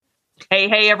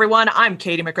Hey, everyone. I'm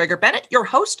Katie McGregor Bennett, your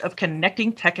host of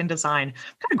Connecting Tech and Design.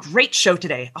 I've got a great show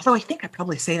today, although I think I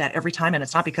probably say that every time, and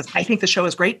it's not because I think the show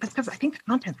is great, but because I think the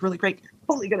content's really great. You're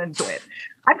totally going to enjoy it.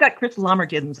 I've got Chris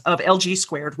Lomergiddens of LG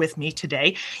Squared with me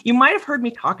today. You might have heard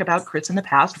me talk about Chris in the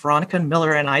past. Veronica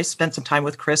Miller and I spent some time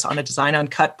with Chris on a Design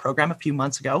Uncut program a few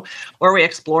months ago, where we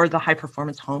explored the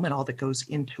high-performance home and all that goes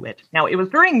into it. Now, it was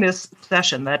during this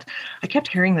session that I kept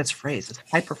hearing this phrase, this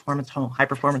high-performance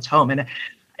home. And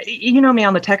you know me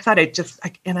on the tech side,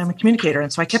 and I'm a communicator.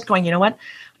 And so I kept going, you know what?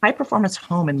 High performance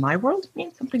home in my world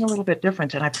means something a little bit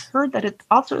different. And I've heard that it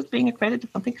also is being equated to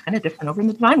something kind of different over in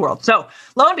the design world. So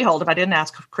lo and behold, if I didn't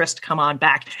ask Chris to come on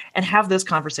back and have this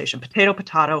conversation,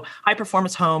 potato, high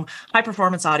performance home, high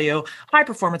performance audio, high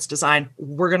performance design,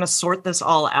 we're going to sort this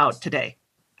all out today.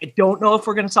 I don't know if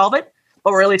we're going to solve it,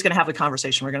 but we're at least going to have the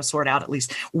conversation. We're going to sort out at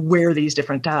least where these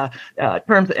different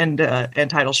terms and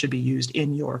titles should be used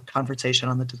in your conversation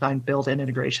on the design, build, and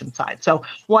integration side. So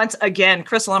once again,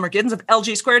 Chris Lomergiddens of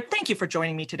LG Squared, thank you for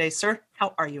joining me today, sir.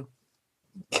 How are you?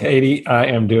 Katie, I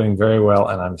am doing very well,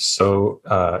 and I'm so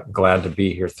glad to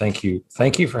be here. Thank you.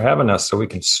 Thank you for having us so we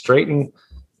can straighten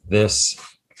this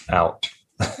out,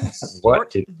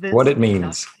 what it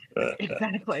means.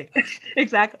 Exactly.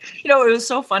 You know, it was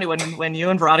so funny when you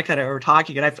and Veronica were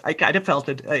talking, and I kind of felt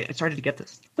it. I started to get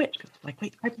this switch. Like,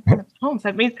 wait, high performance homes.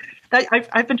 That means that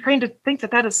I've been trained to think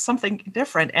that is something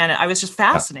different, and I was just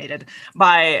fascinated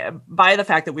by the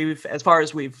fact that as far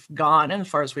as we've gone and as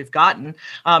far as we've gotten,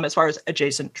 as far as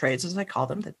adjacent trades, as I call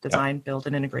them, the design, build,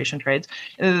 and integration trades,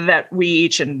 that we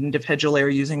each individually are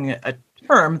using a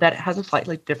term that has a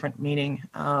slightly different meaning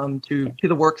to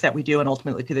the work that we do and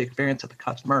ultimately to the experience of the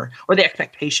customer or the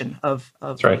expectation of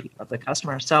the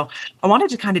customer. So I wanted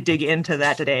to kind of dig into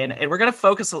that today, and we're going to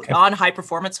focus on high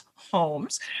performance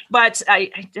homes, but I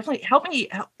definitely help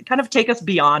kind of take us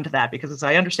beyond that, because as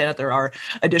I understand it, there are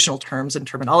additional terms and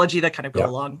terminology that kind of go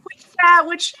along with that,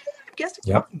 which I guess it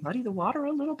can muddy the water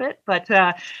a little bit, but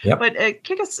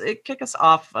kick us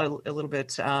off a little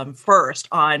bit first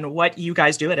on what you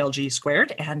guys do at LG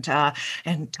Squared, and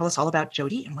tell us all about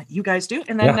Jody and what you guys do,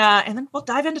 and then we'll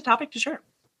dive into topic du jour.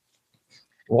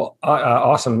 Well,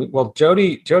 awesome. Well,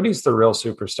 Jody's the real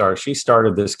superstar. She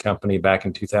started this company back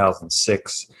in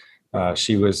 2006.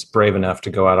 She was brave enough to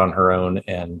go out on her own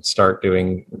and start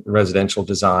doing residential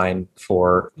design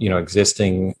for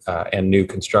existing and new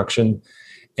construction,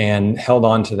 and held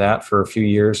on to that for a few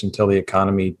years until the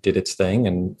economy did its thing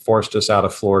and forced us out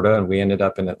of Florida. And we ended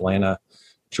up in Atlanta,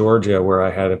 Georgia, where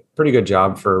I had a pretty good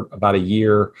job for about a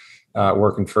year,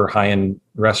 working for a high-end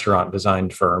restaurant design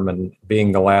firm. And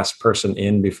being the last person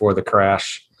in before the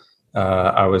crash,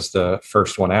 I was the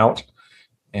first one out.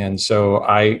 And so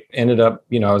I ended up,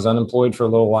 I was unemployed for a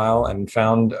little while and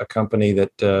found a company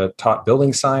that taught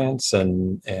building science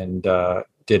and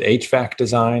did HVAC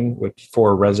design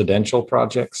for residential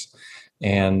projects.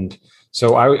 And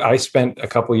so I spent a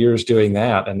couple of years doing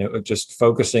that, and it was just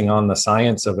focusing on the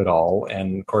science of it all.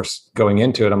 And of course, going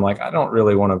into it, I'm like, I don't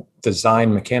really want to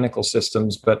design mechanical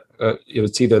systems, but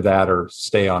it's either that or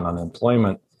stay on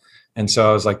unemployment. And so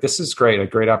I was like, this is great, a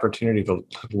great opportunity to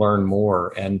learn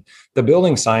more. And the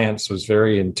building science was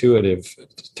very intuitive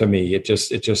to me. It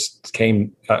just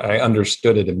came, I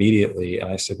understood it immediately.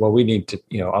 And I said, well, we need to,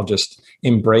 I'll just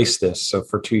embrace this. So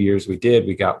for 2 years we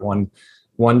got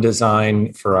one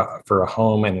design for a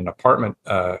home and an apartment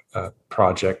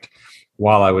project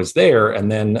while I was there.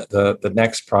 And then the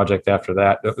next project after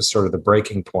that, it was sort of the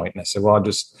breaking point. And I said, well,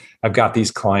 I've got these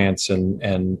clients,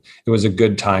 and it was a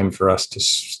good time for us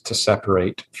to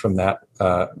separate from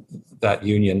that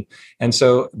union. And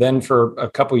so then for a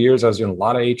couple of years, I was doing a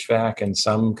lot of HVAC and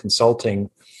some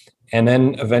consulting. And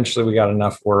then eventually we got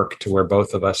enough work to where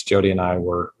both of us, Jody and I,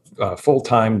 were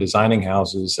full-time designing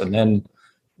houses. And then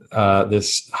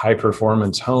this high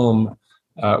performance home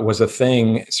was a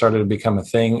thing, started to become a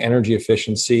thing. Energy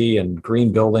efficiency and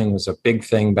green building was a big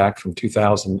thing back from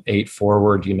 2008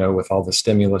 forward, with all the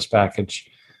stimulus package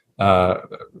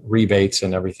rebates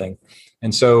and everything.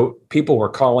 And so people were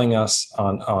calling us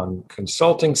on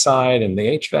consulting side and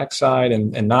the HVAC side,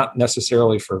 and not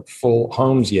necessarily for full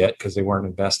homes yet because they weren't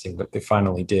investing, but they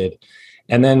finally did.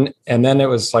 And then it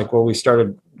was like, well, we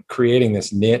started creating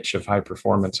this niche of high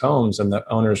performance homes, and the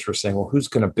owners were saying, well, who's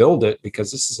going to build it? Because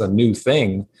this is a new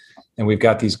thing. And we've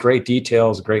got these great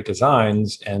details, great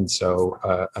designs. And so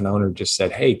an owner just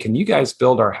said, hey, can you guys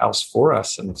build our house for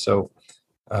us? And so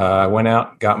I went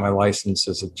out, got my license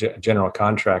as a general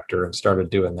contractor and started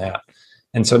doing that.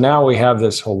 And so now we have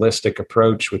this holistic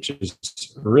approach, which is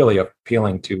really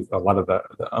appealing to a lot of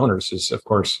the owners. Is, of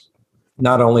course,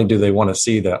 not only do they want to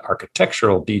see the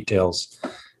architectural details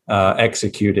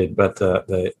executed, but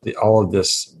the all of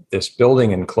this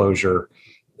building enclosure,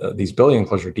 these building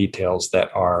enclosure details that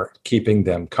are keeping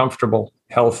them comfortable,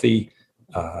 healthy,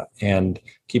 and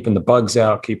keeping the bugs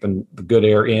out, keeping the good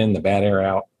air in, the bad air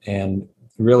out, and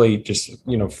really just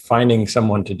finding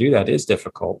someone to do that is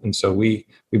difficult. And so we've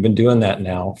been doing that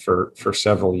now for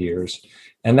several years,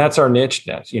 and that's our niche.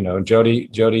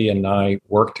 Jody and I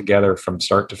work together from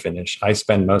start to finish. I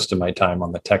spend most of my time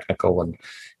on the technical and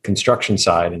construction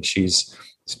side, and she's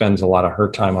spends a lot of her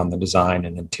time on the design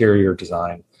and interior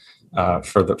design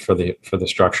for the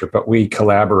structure. But we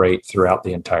collaborate throughout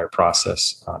the entire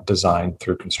process, design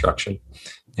through construction.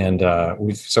 And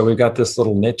we've got this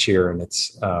little niche here, and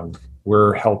it's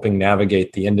we're helping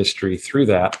navigate the industry through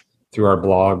that, through our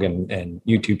blog and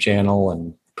YouTube channel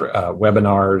and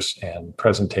webinars and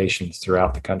presentations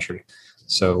throughout the country.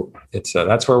 So it's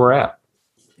that's where we're at.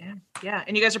 Yeah.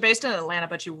 And you guys are based in Atlanta,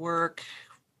 but you work.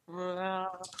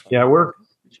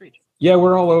 Yeah,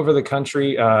 we're all over the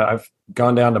country. I've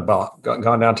gone down to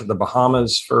the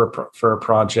Bahamas for a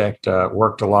project.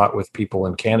 Worked a lot with people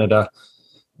in Canada,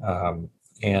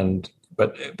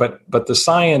 but the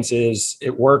science is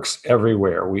it works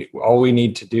everywhere. All we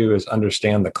need to do is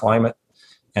understand the climate,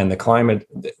 and the climate.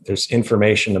 There's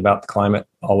information about the climate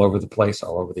all over the place,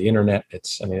 all over the internet.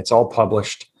 It's all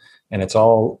published, and it's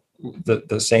all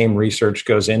the same research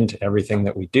goes into everything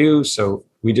that we do. So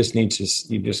we just need to.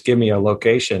 You just give me a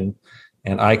location,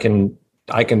 and I can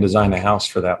design a house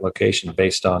for that location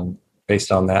based on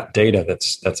that data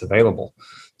that's available.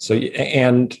 So,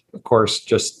 and of course,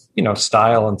 just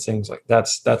style and things like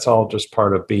that's all just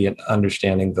part of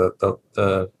understanding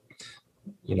the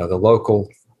local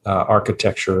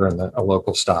architecture and the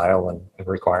local style and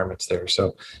requirements there.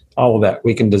 So all of that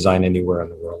we can design anywhere in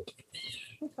the world.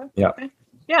 Okay. Yeah. Okay.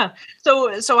 Yeah. So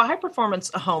a high performance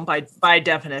home by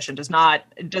definition does not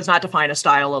define a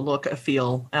style, a look, a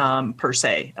feel per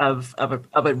se of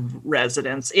a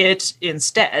residence. It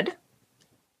instead.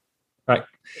 Right.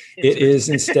 It is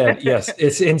instead. Yes.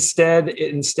 It's instead.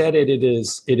 It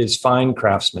is fine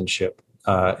craftsmanship.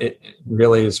 It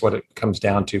really is what it comes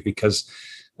down to, because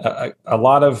a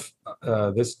lot of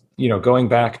this, going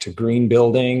back to green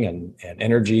building and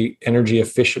energy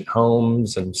efficient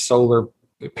homes and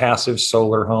passive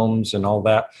solar homes and all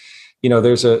that,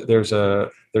 there's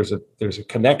a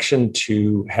connection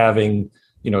to having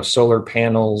solar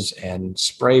panels and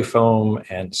spray foam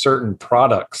and certain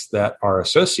products that are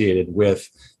associated with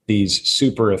these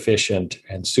super efficient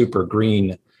and super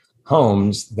green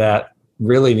homes that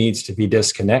really needs to be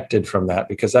disconnected from that,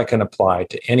 because that can apply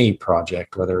to any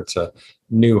project, whether it's a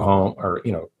new home or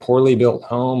poorly built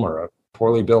home or a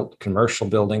poorly built commercial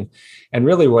building. And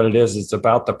really what it is, it's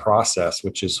about the process,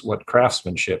 which is what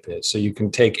craftsmanship is. So you can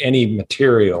take any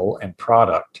material and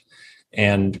product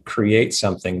and create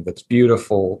something that's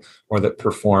beautiful or that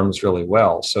performs really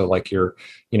well. So like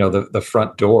the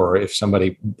front door, if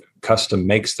somebody custom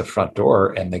makes the front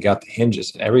door and they got the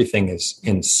hinges and everything is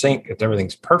in sync, if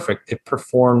everything's perfect, it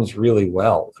performs really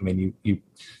well. I mean, you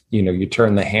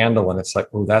turn the handle and it's like,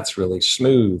 oh, that's really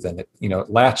smooth, and it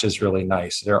latches really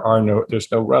nice.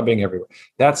 There's no rubbing everywhere.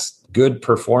 That's good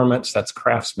performance. That's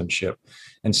craftsmanship.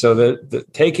 And so the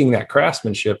taking that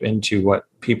craftsmanship into what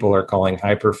people are calling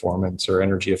high performance or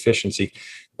energy efficiency,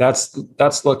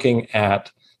 that's looking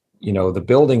at the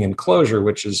building enclosure,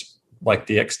 which is like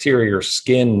the exterior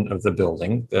skin of the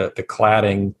building, the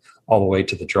cladding all the way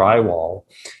to the drywall.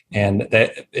 And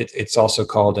that it's also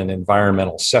called an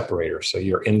environmental separator. So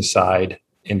your inside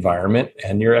environment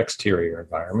and your exterior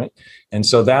environment. And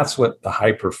so that's what the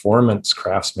high performance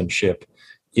craftsmanship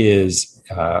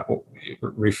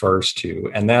refers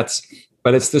to.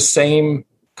 But it's the same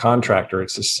contractor,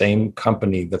 it's the same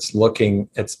company that's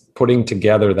putting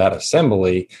together that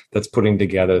assembly, that's putting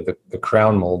together the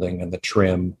crown molding and the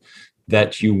trim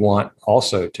that you want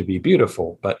also to be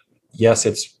beautiful. But yes,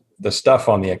 it's the stuff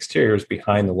on the exterior is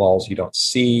behind the walls. You don't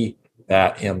see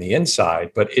that in the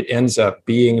inside, but it ends up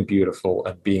being beautiful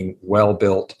and being well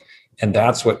built. And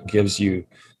that's what gives you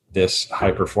this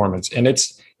high performance. And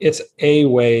it's a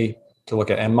way to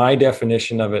look at it. And my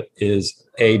definition of it is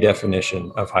a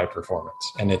definition of high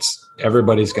performance. And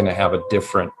everybody's going to have a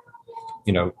different,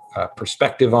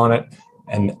 perspective on it,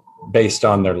 and based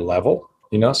on their level,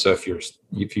 so if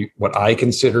you what I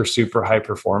consider super high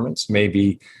performance may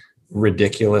be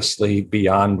ridiculously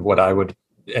beyond what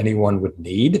anyone would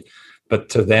need. But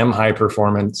to them,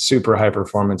 super high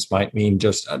performance might mean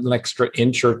just an extra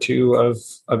inch or two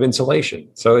of insulation.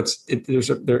 So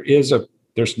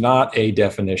there's not a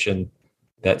definition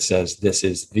that says this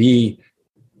is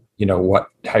what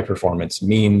high performance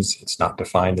means. It's not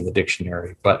defined in the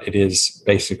dictionary, but it is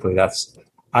basically that's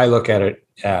I look at it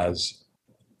as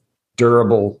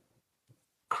durable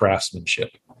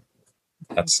craftsmanship.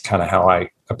 That's kind of how I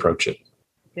approach it.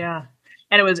 Yeah.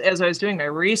 And it was, as I was doing my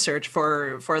research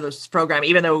for this program,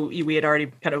 even though we had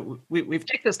already we've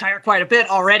kicked this tire quite a bit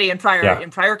already in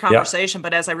prior conversation,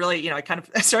 but as I really, I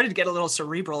started to get a little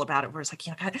cerebral about it, where it's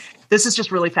like, God, this is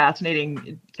just really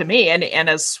fascinating to me. And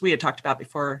as we had talked about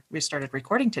before we started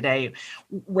recording today,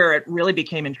 where it really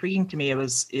became intriguing to me,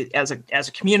 as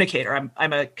a communicator.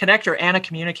 I'm a connector and a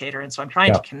communicator, and so I'm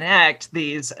trying to connect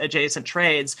these adjacent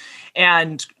trades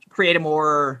and create a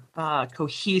more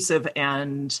cohesive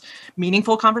and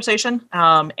meaningful conversation,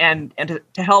 and to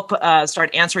help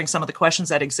start answering some of the questions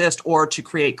that exist, or to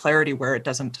create clarity where it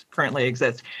doesn't currently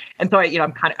exist. And so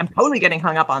I'm totally getting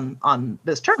hung up on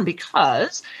this term,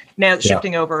 because now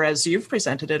shifting over, as you've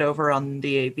presented it over on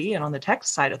the AV and on the tech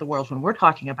side of the world, when we're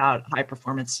talking about high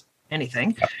performance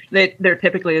anything, that there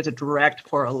typically is a direct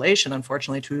correlation,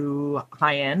 unfortunately, to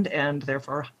high end and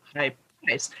therefore high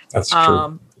price. That's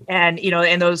true. And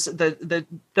and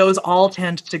those all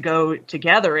tend to go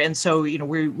together. And so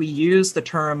we use the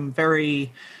term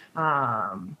very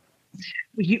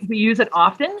we use it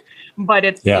often, but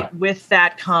with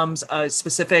that comes a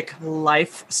specific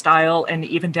lifestyle, and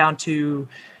even down to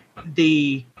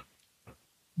the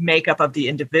makeup of the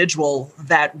individual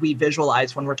that we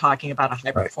visualize when we're talking about a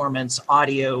high performance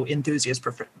audio enthusiast,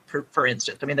 for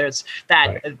instance. I mean, there's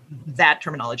that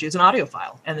terminology is an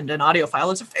audiophile, and an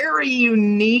audiophile is a very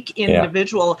unique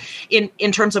individual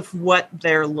in terms of what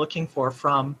they're looking for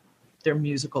from their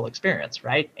musical experience,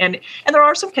 right? And there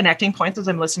are some connecting points as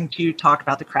I'm listening to you talk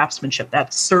about the craftsmanship.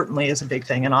 That certainly is a big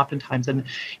thing, and oftentimes in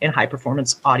high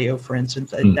performance audio, for instance,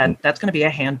 that's going to be a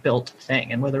hand built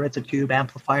thing. And whether it's a tube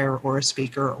amplifier or a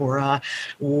speaker or a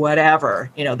whatever,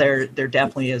 there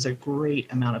definitely is a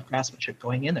great amount of craftsmanship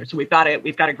going in there. So we've got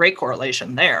a great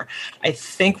correlation there. I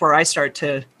think where I start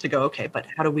to go, okay, but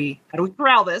how do we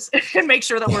corral this and make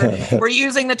sure that we're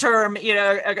using the term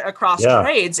across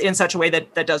trades in such a way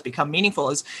that does become meaningful,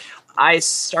 is I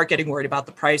start getting worried about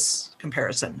the price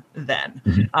comparison then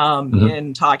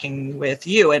in talking with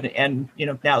you. And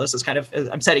now this is kind of,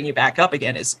 I'm setting you back up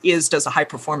again, is does a high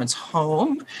performance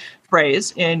home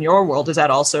phrase in your world, does that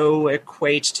also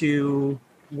equate to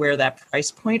where that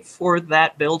price point for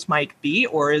that build might be,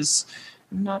 or is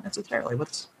not necessarily?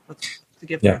 What's the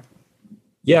give there?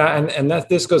 Yeah. And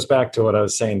this goes back to what I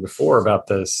was saying before about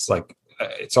this, like,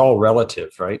 it's all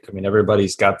relative, right? I mean,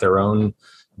 everybody's got their own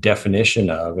definition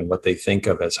of and what they think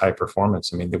of as high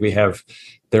performance. I mean,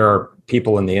 there are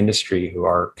people in the industry who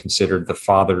are considered the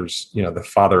father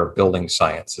of building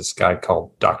science. This guy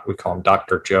we call him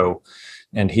Dr. Joe,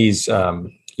 and he's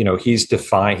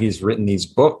written these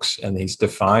books, and he's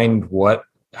defined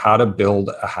how to build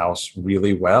a house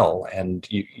really well. And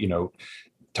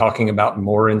talking about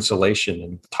more insulation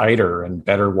and tighter and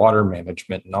better water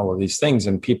management and all of these things.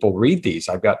 And people read these.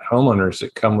 I've got homeowners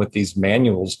that come with these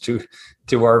manuals to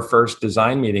our first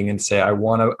design meeting and say, I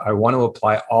want to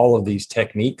apply all of these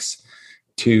techniques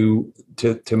to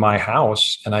my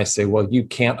house. And I say, well, you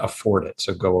can't afford it,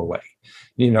 so go away.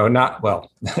 Not well.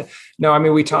 No, I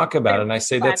mean, we talk about it, and I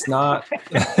say that's not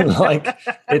like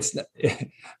it's.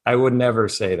 I would never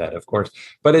say that, of course,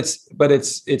 but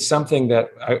it's something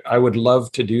that I would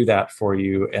love to do that for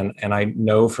you, and I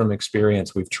know from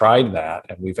experience we've tried that,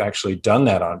 and we've actually done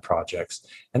that on projects,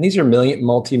 and these are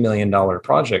multi-million-dollar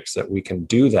projects that we can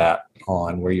do that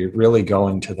on, where you're really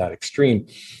going to that extreme.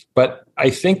 But I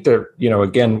think that,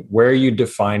 again, where you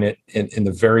define it in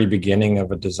the very beginning of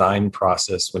a design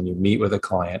process, when you meet with a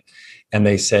client and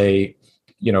they say,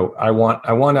 I want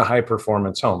a high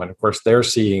performance home. And of course, they're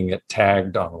seeing it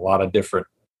tagged on a lot of different,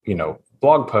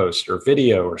 blog posts or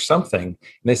video or something. And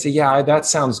they say, yeah, that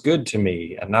sounds good to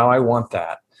me. And now I want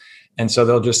that. And so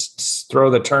they'll just throw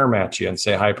the term at you and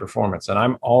say high performance. And I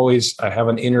have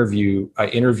an interview. I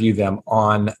interview them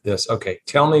on this. Okay,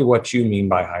 tell me what you mean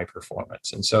by high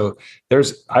performance. And so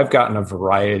I've gotten a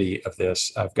variety of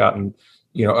this. I've gotten,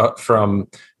 from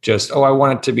just, I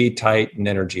want it to be tight and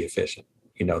energy efficient.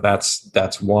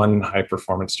 That's one high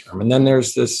performance term. And then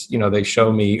there's this, they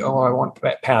show me, I want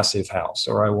passive house,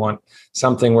 or I want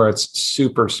something where it's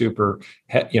super, super,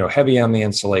 heavy on the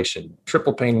insulation,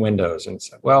 triple pane windows. And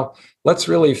so, well, let's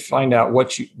really find out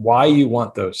why you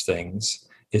want those things.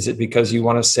 Is it because you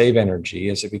want to save energy?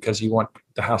 Is it because you want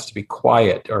the house to be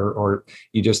quiet, or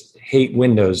you just hate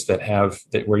windows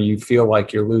where you feel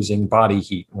like you're losing body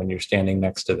heat when you're standing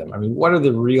next to them? I mean, what are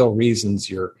the real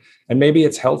reasons and maybe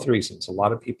it's health reasons. A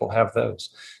lot of people have those.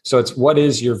 So it's, what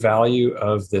is your value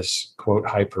of this quote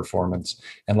high performance?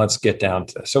 And let's get down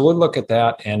to this. So we'll look at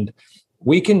that, and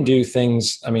we can do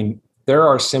things. I mean, there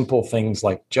are simple things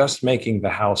like just making the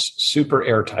house super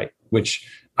airtight, which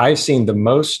I've seen the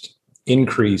most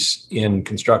increase in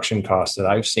construction costs that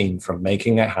I've seen from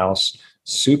making a house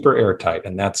super airtight.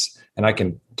 And I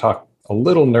can talk a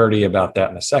little nerdy about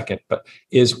that in a second, but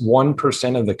is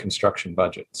 1% of the construction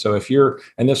budget. So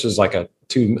and this is like a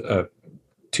 $2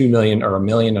 million or $1.5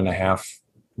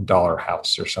 million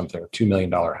house or something, or $2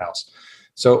 million house.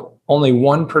 So only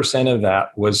 1% of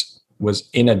that was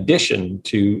in addition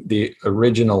to the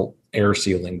original air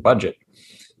sealing budget.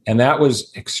 And that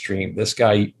was extreme. This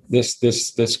guy,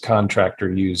 this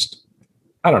contractor used,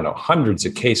 I don't know, hundreds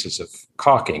of cases of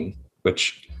caulking,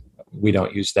 which we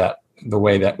don't use that the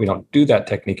way that we don't do that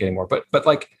technique anymore, but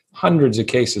like hundreds of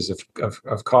cases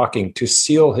of caulking to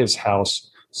seal his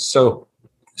house so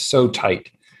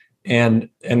tight. And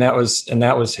that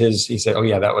was his, he said, oh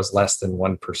yeah, that was less than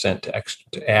 1%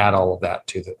 to add all of that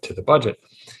to the budget.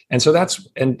 And so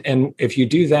and if you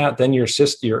do that, then your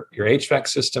HVAC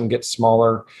system gets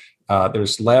smaller.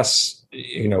 There's less,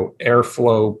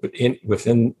 airflow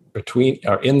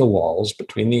in the walls,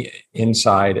 between the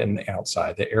inside and the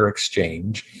outside, the air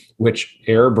exchange, which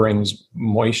air brings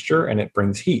moisture and it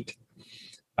brings heat.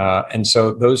 And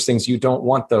so those things, you don't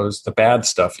want the bad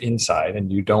stuff inside,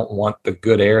 and you don't want the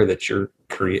good air that you're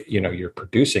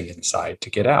producing inside to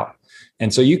get out.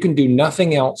 And so you can do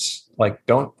nothing else. Like,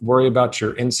 don't worry about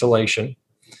your insulation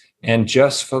and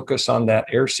just focus on that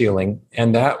air sealing.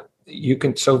 And that you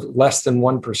can, so less than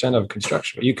 1% of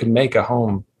construction, but you can make a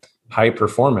home high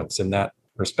performance in that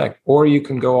respect. Or you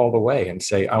can go all the way and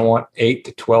say, I want 8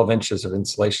 to 12 inches of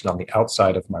insulation on the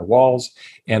outside of my walls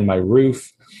and my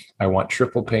roof. I want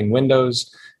triple pane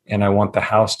windows, and I want the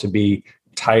house to be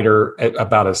tighter,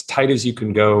 about as tight as you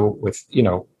can go with,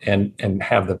 and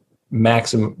have the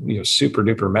maximum, super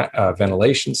duper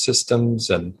ventilation systems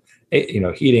and,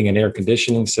 heating and air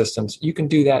conditioning systems. You can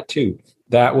do that too.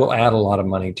 That will add a lot of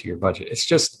money to your budget.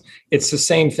 It's the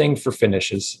same thing for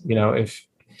finishes, if,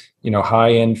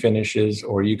 high end finishes,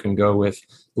 or you can go with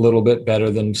a little bit better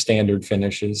than standard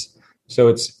finishes. So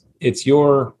it's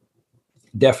your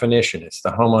definition. It's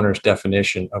the homeowner's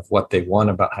definition of what they want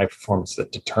about high performance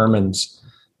that determines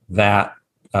that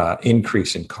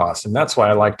increase in cost. And that's why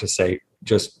I like to say,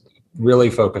 just really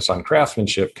focus on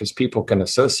craftsmanship, because people can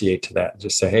associate to that.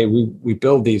 Just say, hey, we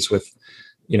build these with,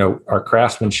 our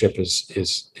craftsmanship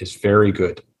is very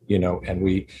good, and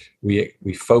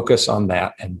we focus on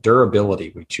that, and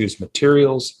durability. We choose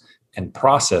materials and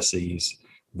processes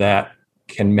that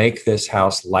can make this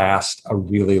house last a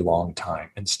really long time,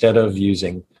 instead of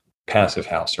using passive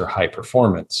house or high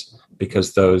performance,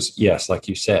 because those, yes, like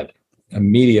you said,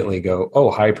 immediately go,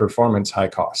 oh, high performance, high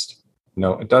cost.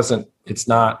 No, it doesn't. It's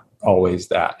not always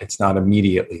that. It's not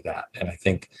immediately that. And I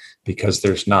think because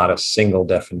there's not a single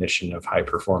definition of high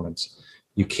performance,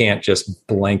 you can't just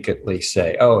blanketly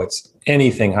say, oh, it's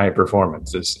anything high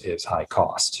performance is high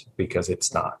cost, because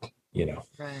it's not.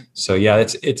 Right. So yeah,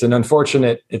 it's an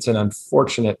unfortunate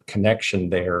connection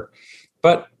there,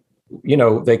 but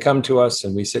they come to us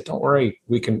and we say, don't worry,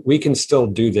 we can still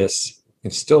do this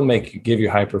and still give you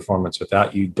high performance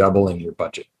without you doubling your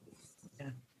budget.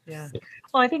 Yeah.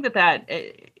 Well, I think that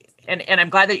and I'm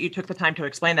glad that you took the time to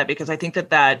explain that, because I think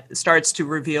that starts to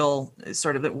reveal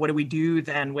sort of what do we do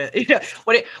then with,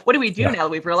 what do we do now that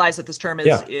we've realized that this term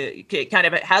is it kind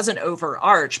of, it has an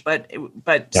overarch, but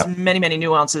many, many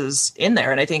nuances in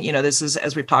there. And I think, this is,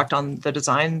 as we've talked on the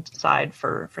design side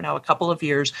for now a couple of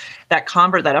years, that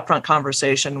upfront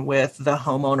conversation with the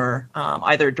homeowner,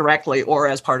 either directly or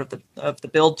as part of the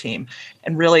build team,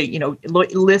 and really,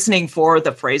 listening for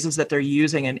the phrases that they're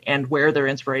using and where their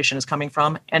inspiration is coming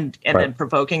from, and then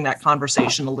provoking that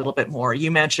conversation a little bit more. You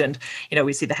mentioned,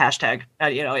 we see the hashtag,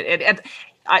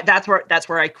 that's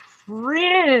where I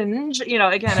cringe,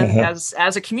 again,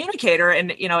 as a communicator,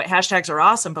 and, hashtags are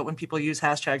awesome, but when people use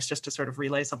hashtags just to sort of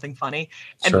relay something funny,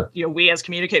 and, we as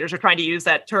communicators are trying to use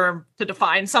that term to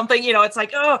define something, it's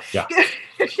like, oh,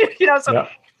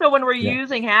 So when we're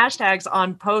using hashtags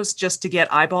on posts just to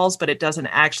get eyeballs, but it doesn't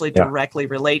actually directly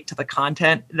relate to the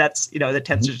content, that's, that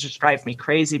tends to just drive me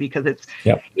crazy, because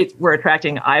we're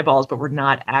attracting eyeballs, but we're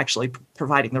not actually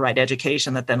providing the right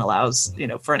education that then allows,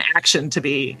 for an action to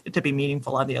be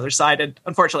meaningful on the other side. And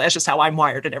unfortunately, that's just how I'm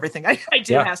wired, and everything I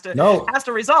do has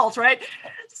to result, right?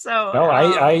 So no,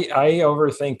 I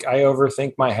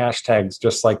overthink my hashtags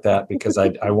just like that, because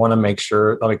I want to make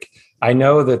sure, like, I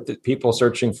know that the people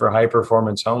searching for high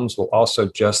performance homes will also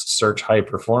just search high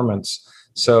performance.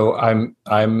 So I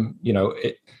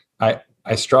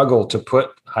struggle to put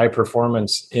high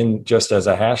performance in just as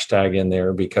a hashtag in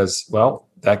there, because, well,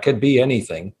 that could be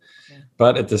anything.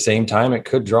 but at the same time, it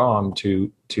could draw them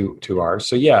to ours.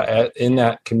 So yeah, in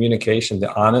that communication,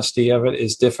 the honesty of it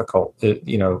is difficult.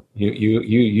 You know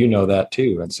that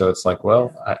too, and so it's like,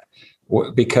 well,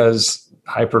 because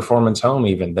high performance home,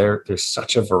 even there's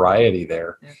such a variety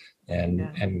there,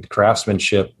 and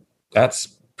craftsmanship, that's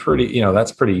pretty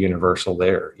universal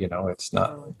there. It's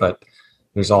not, but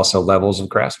there's also levels of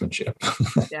craftsmanship.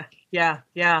 Yeah.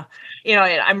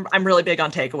 I'm really big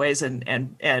on takeaways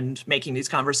and making these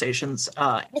conversations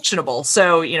actionable.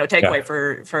 So,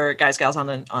 takeaway for guys, gals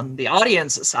on the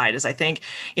audience side is, I think,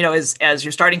 as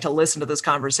you're starting to listen to this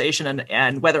conversation,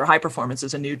 and whether high performance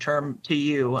is a new term to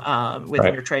you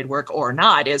within your trade work or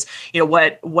not, is,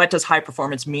 what does high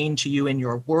performance mean to you in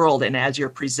your world? And as you're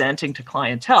presenting to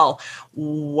clientele,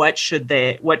 what should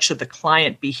the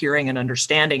client be hearing and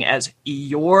understanding as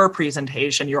your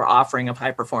presentation, your offering of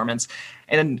high performance?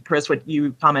 And Chris, what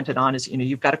you commented on is,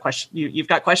 you've got a question, you've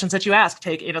got questions that you ask.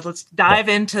 Let's dive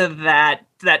into that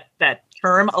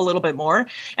term a little bit more,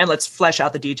 and let's flesh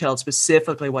out the details.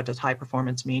 Specifically, what does high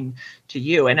performance mean to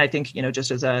you? And I think, just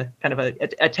as a kind of a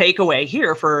takeaway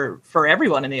here for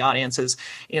everyone in the audience is,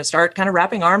 start kind of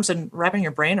wrapping arms and wrapping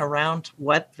your brain around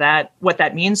what that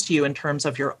means to you in terms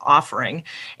of your offering,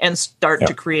 and start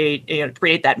to create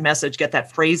that message, get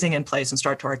that phrasing in place, and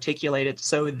start to articulate it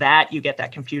so that you get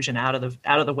that confusion out of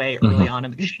the way early on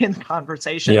in the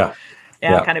conversation.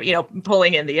 Kind of,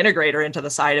 pulling in the integrator into the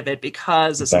side of it,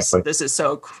 because this is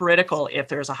so critical. If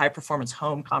there's a high performance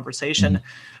home conversation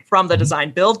from the design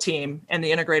build team, and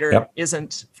the integrator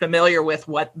isn't familiar with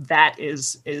what that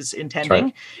is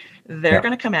intending, they're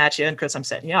going to come at you. And Chris, I'm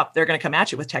setting you up. They're going to come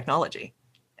at you with technology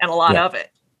and a lot of it.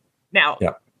 Now,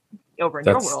 over in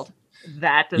your world,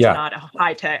 that does not, a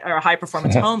high tech or a high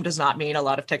performance home does not mean a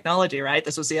lot of technology, right?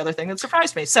 This was the other thing that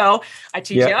surprised me. So I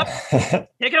teach you up, take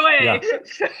it away. To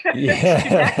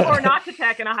tech or not to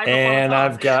tech in a high performance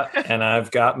home.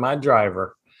 I've got my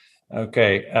driver.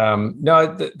 Okay.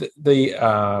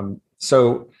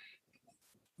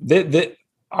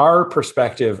 Our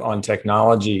perspective on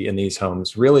technology in these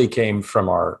homes really came from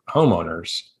our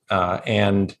homeowners,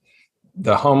 and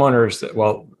the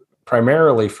homeowners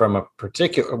primarily from a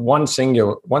particular one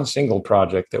single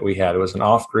project that we had. It was an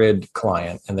off-grid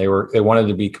client, and they wanted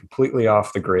to be completely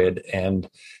off the grid. And,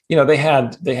 they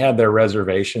had their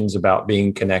reservations about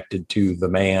being connected to the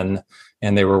man,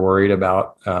 and they were worried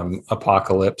about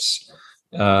apocalypse.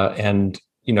 They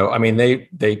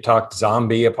talked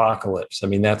zombie apocalypse. I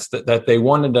mean, that they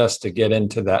wanted us to get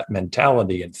into that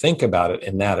mentality and think about it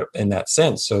in that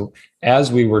sense. So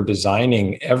as we were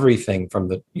designing everything from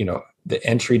the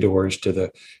entry doors to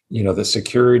the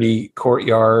security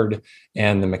courtyard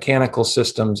and the mechanical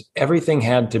systems, everything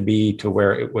had to be to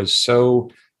where it was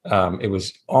it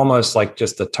was almost like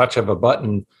just the touch of a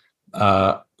button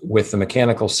with the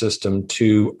mechanical system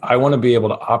I want to be able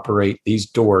to operate these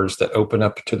doors that open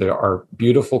up to our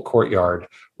beautiful courtyard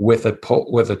with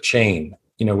a chain,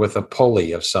 with a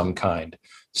pulley of some kind,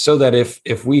 so that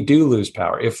if we do lose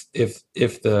power, if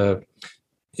the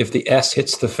S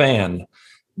hits the fan,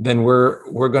 then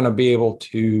we're going to be able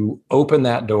to open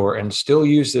that door and still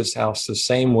use this house the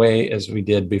same way as we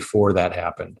did before that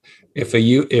happened. If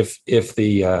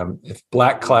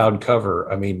black cloud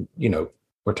cover,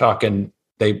 we're talking,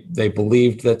 they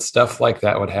believed that stuff like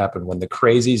that would happen when the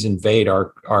crazies invade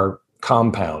our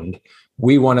compound.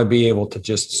 We want to be able to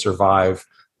just survive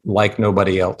like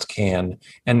nobody else can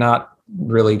and not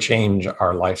really change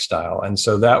our lifestyle. And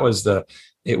so that was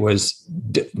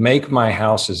make my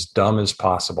house as dumb as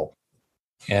possible.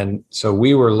 And so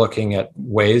we were looking at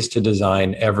ways to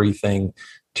design everything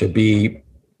to be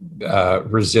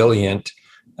resilient,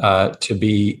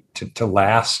 to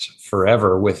last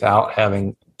forever without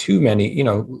having too many,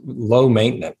 low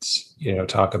maintenance,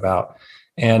 talk about.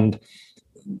 And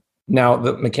now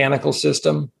the mechanical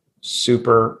system,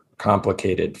 super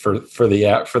complicated for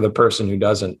the person who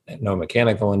doesn't know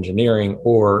mechanical engineering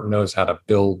or knows how to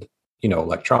build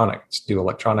do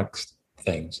electronics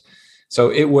things. So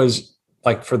it was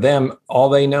like, for them, all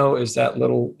they know is that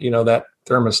little, that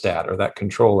thermostat or that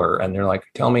controller. And they're like,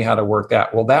 tell me how to work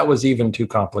that. Well, that was even too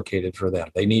complicated for them.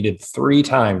 They needed 3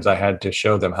 times I had to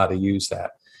show them how to use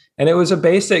that. And it was a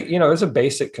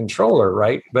basic controller,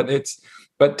 right? But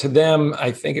to them,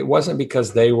 I think it wasn't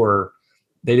because they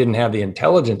didn't have the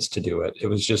intelligence to do it. It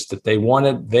was just that they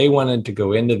wanted to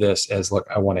go into this as, look,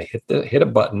 I want to hit a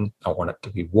button. I want it to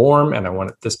be warm, and I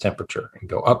want it this temperature, and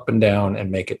go up and down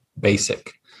and make it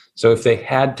basic. So if they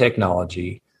had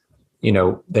technology,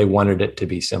 they wanted it to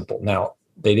be simple. Now,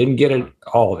 they didn't get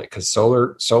all of it, because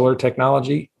solar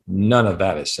technology, none of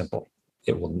that is simple.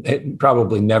 It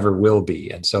probably never will be.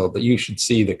 And so, but you should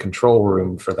see the control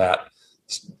room for that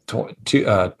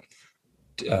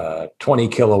 20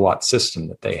 kilowatt system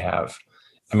that they have.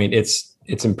 I mean, it's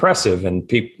impressive. And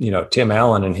people, Tim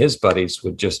Allen and his buddies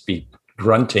would just be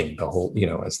grunting the whole,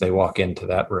 as they walk into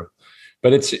that room.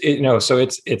 But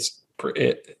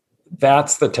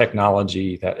that's the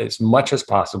technology that, as much as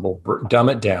possible, dumb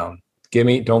it down.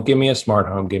 Don't give me a smart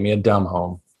home, give me a dumb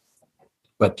home.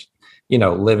 But,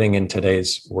 living in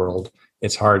today's world,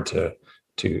 it's hard to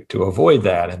avoid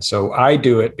that. And so I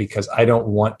do it because I don't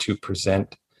want to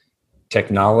present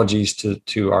technologies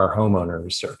to our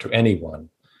homeowners or to anyone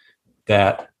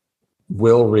that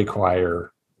will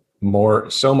require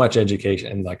so much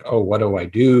education, and like, oh, what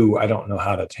do? I don't know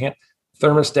how to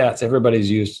thermostats. Everybody's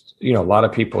used, a lot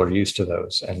of people are used to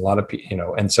those, and a lot of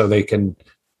people, and so they can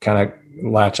kind of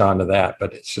latch onto that.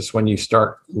 But it's just when you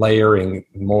start layering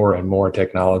more and more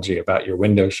technology about your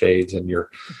window shades and your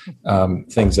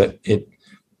things, that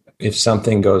if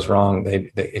something goes wrong,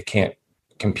 it can't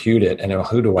compute it. And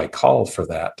who do I call for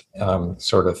that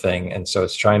sort of thing? And so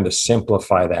it's trying to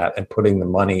simplify that and putting the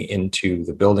money into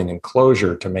the building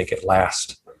enclosure to make it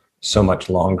last so much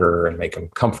longer and make them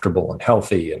comfortable and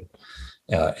healthy and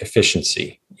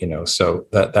efficiency, so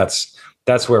that's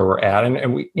where we're at.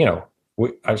 And we,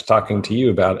 I was talking to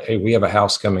you about, hey, we have a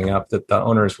house coming up that the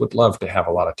owners would love to have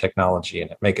a lot of technology in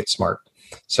it, make it smart.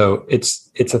 So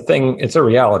it's a thing, it's a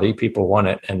reality. People want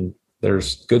it, and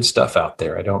there's good stuff out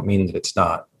there. I don't mean that it's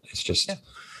not. It's just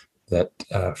that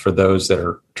for those that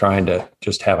are trying to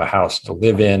just have a house to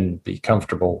live in, be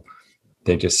comfortable,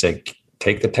 they just say,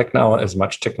 take the as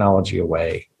much technology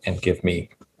away and give me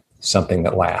something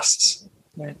that lasts.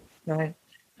 Right.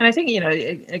 And I think,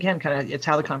 again, kind of, it's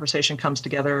how the conversation comes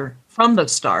together from the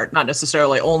start, not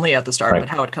necessarily only at the start, but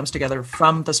how it comes together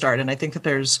from the start. And I think that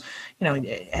there's,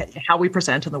 how we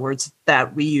present and the words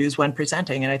that we use when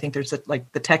presenting. And I think there's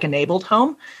the tech-enabled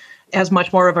home has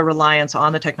much more of a reliance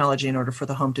on the technology in order for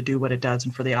the home to do what it does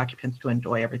and for the occupants to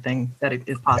enjoy everything that it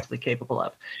is possibly capable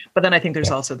of. But then I think there's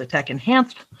also the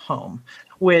tech-enhanced home,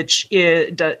 which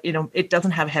it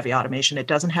doesn't have heavy automation. It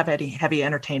doesn't have any heavy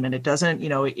entertainment. It doesn't, you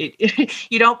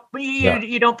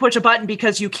don't push a button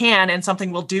because you can and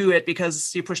something will do it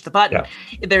because you push the button.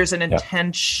 Yeah. There's an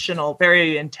intentional,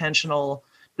 very intentional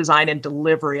design and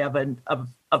delivery of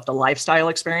the lifestyle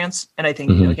experience. And I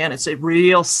think, again, it's a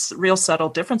real subtle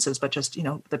differences, but just,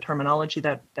 the terminology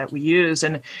that we use.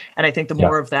 And I think the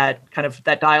more of that kind of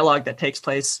that dialogue that takes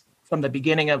place from the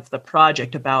beginning of the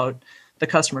project about the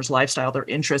customer's lifestyle, their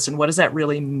interests, and what does that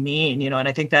really mean? And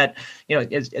I think that,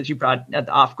 as you brought at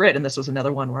the off-grid, and this was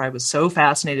another one where I was so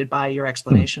fascinated by your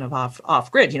explanation of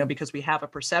off-grid, because we have a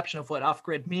perception of what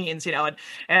off-grid means,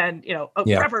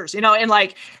 preppers,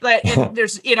 and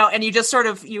there's, and you just sort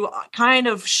of, you kind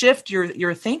of shift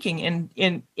your thinking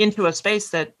into a space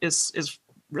that is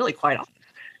really quite off.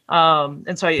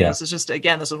 And so, this is just,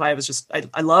 again, this is why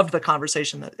I loved the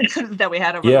conversation that we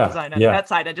had over the design on that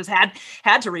side. I just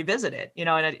had to revisit it, and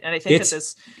I think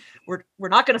that we're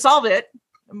not going to solve it,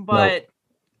 but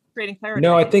creating clarity.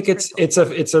 No, I think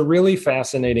it's a really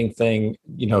fascinating thing,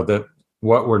 that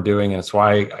what we're doing. And it's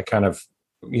why I kind of,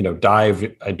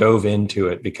 dove into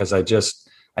it, because I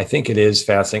think it is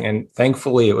fascinating. And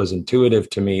thankfully it was intuitive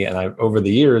to me. And over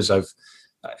the years, I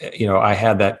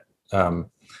had that,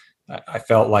 I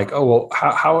felt like, oh, well,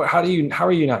 how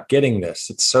are you not getting this?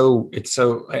 It's so,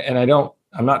 and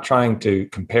I'm not trying to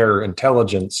compare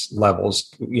intelligence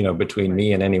levels, between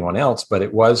me and anyone else, but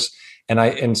it was,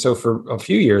 and so for a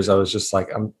few years I was just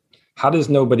like, how does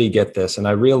nobody get this? And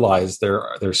I realized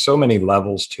there's so many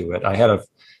levels to it. I had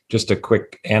just a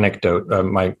quick anecdote.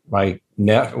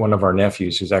 One of our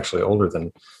nephews, who's actually older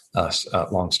than us,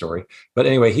 long story, but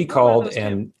anyway, he called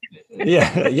and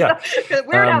yeah.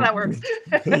 Weird how that works.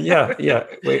 yeah.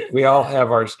 We all have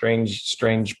our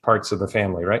strange parts of the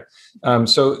family, right?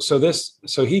 So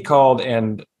he called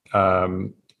and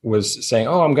was saying,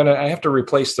 oh, I have to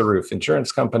replace the roof.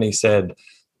 Insurance company said,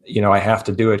 I have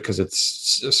to do it because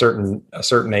it's a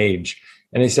certain age.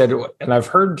 And he said, and I've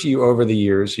heard you over the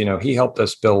years, he helped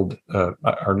us build,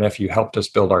 our nephew helped us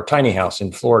build our tiny house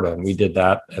in Florida. And we did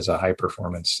that as a high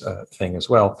performance thing as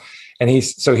well. And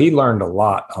he learned a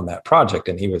lot on that project,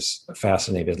 and he was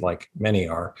fascinated, like many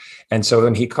are. And so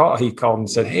then he called and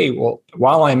said, hey, well,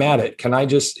 while I'm at it, can I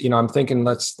just, I'm thinking,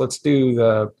 let's just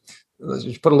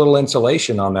put a little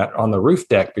insulation on the roof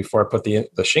deck before I put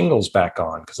the shingles back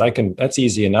on. Cause that's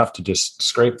easy enough to just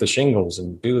scrape the shingles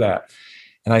and do that.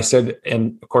 And I said,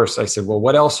 well,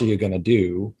 what else are you going to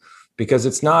do? Because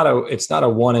it's not a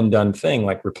one and done thing.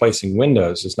 Like replacing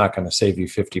windows is not going to save you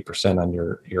 50% on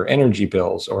your energy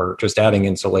bills, or just adding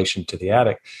insulation to the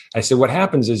attic. I said, what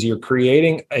happens is you're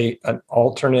creating an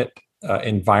alternate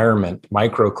environment,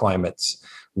 microclimates,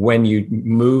 when you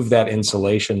move that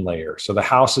insulation layer. So the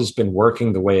house has been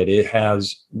working the way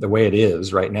it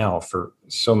is right now for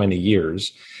so many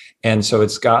years. And so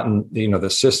it's gotten, the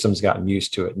system's gotten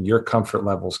used to it, and your comfort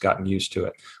level's gotten used to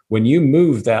it. When you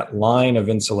move that line of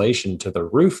insulation to the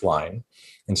roof line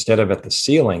instead of at the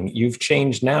ceiling, you've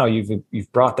changed now,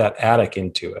 you've brought that attic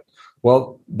into it.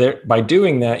 Well, by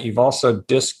doing that, you've also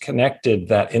disconnected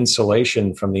that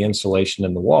insulation from the insulation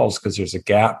in the walls, because there's a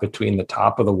gap between the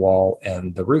top of the wall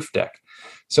and the roof deck.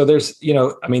 So there's,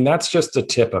 that's just the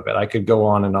tip of it. I could go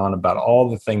on and on about all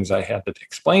the things I had to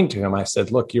explain to him. I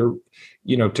said, look,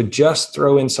 to just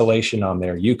throw insulation on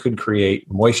there, you could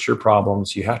create moisture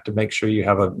problems. You have to make sure you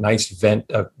have a nice vent,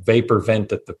 a vapor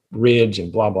vent at the ridge,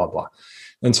 and blah, blah, blah.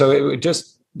 And so it would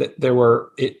just,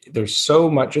 there's so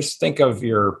much. Just think of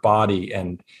your body,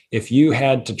 and if you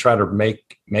had to try to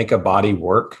make a body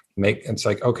work, it's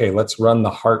like, okay, let's run the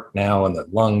heart now and the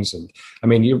lungs, and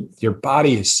your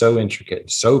body is so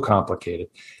intricate, so complicated.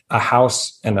 A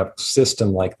house and a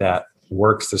system like that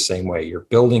works the same way. Your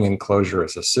building enclosure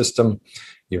is a system,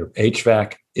 your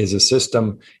HVAC is a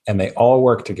system, and they all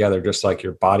work together just like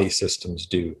your body systems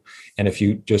do. And if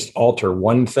you just alter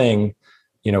one thing,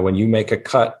 when you make a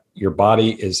cut, your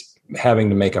body is having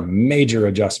to make a major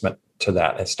adjustment to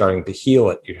that. It's starting to heal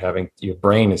it. Your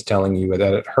brain is telling you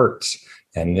that it hurts,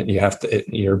 and you have to,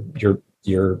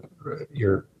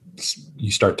 you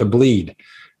start to bleed.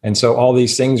 And so all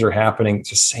these things are happening.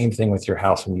 It's the same thing with your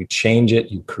house. When you change it,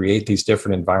 you create these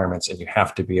different environments, and you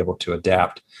have to be able to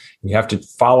adapt. You have to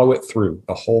follow it through.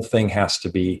 The whole thing has to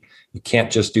be, you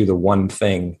can't just do the one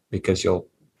thing, because you'll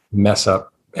mess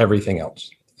up everything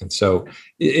else. And so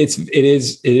it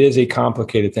is a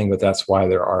complicated thing, but that's why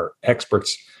there are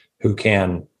experts who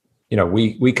can,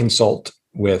 we consult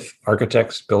with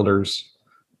architects, builders,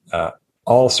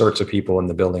 all sorts of people in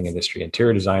the building industry,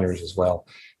 interior designers as well,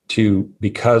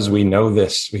 because we know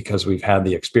this, because we've had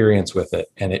the experience with it.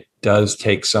 And it does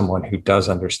take someone who does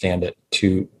understand it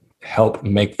to help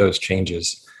make those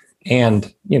changes.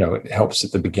 And, it helps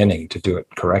at the beginning to do it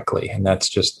correctly. And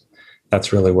that's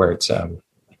really where it's,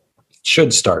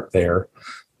 should start there.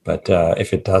 But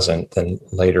if it doesn't, then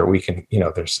later we can,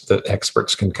 there's the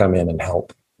experts can come in and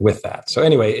help with that. So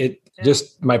anyway,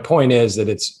 my point is that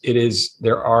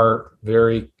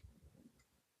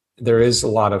there is a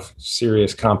lot of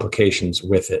serious complications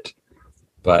with it.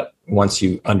 But once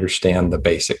you understand the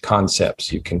basic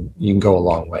concepts, you can go a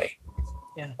long way.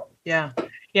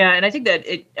 Yeah. And I think that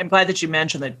I'm glad that you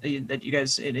mentioned that you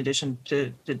guys, in addition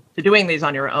to doing these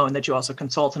on your own, that you also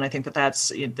consult. And I think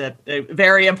that's a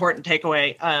very important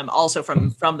takeaway also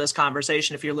from this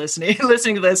conversation. If you're listening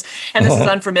to this and this is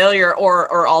unfamiliar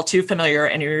or all too familiar,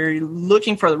 and you're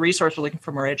looking for the resource, or looking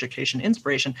for more education,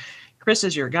 inspiration, Chris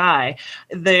is your guy.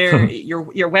 There,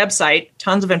 your website,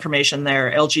 tons of information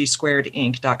there.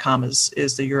 lgsquaredinc.com is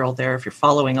the URL there. If you're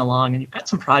following along, and you've got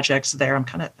some projects there, I'm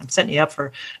setting you up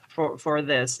for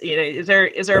this. Is there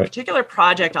a particular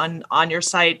project on your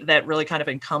site that really kind of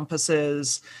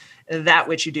encompasses that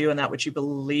which you do and that which you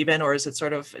believe in, or is it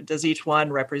sort of, does each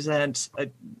one represent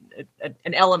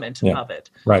an element of it?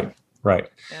 Right. Yeah.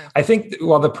 I think,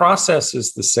 the process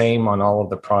is the same on all of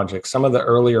the projects. Some of the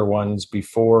earlier ones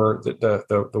before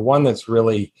the one that's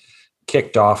really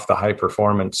kicked off the high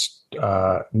performance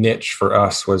niche for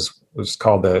us was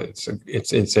called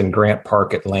it's in Grant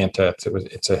Park, Atlanta.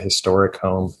 It's a historic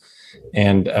home,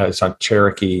 and it's on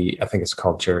Cherokee. I think it's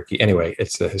called Cherokee. Anyway,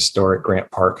 it's the historic Grant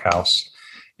Park house.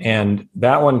 And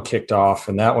that one kicked off,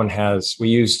 and that one we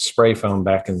used spray foam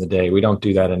back in the day. We don't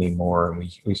do that anymore.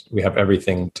 And we have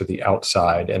everything to the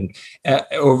outside. And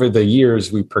over the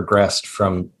years, we progressed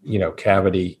from,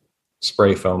 cavity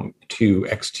spray foam to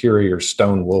exterior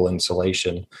stone wool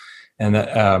insulation. And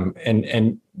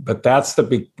but that's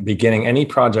the beginning. Any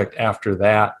project after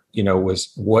that,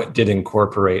 was what did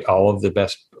incorporate all of the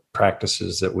best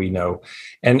practices that we know.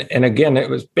 And again, it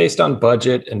was based on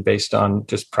budget and based on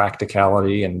just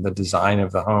practicality and the design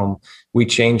of the home. We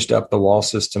changed up the wall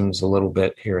systems a little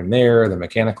bit here and there. The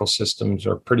mechanical systems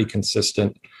are pretty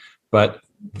consistent, but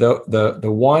the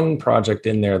one project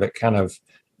in there that kind of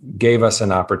gave us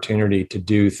an opportunity to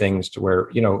do things to where,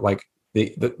 like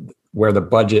where the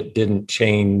budget didn't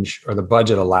change, or the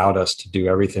budget allowed us to do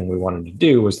everything we wanted to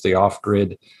do, was the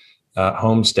off-grid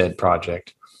homestead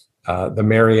project. The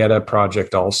Marietta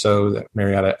project also, the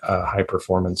Marietta high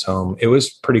performance home, it was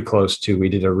pretty close to. We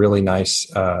did a really nice,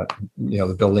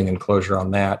 the building enclosure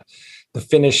on that. The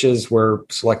finishes were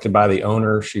selected by the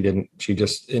owner. She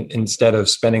just, instead of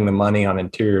spending the money on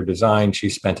interior design, she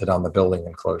spent it on the building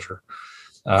enclosure.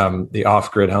 The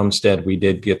Off-Grid Homestead, we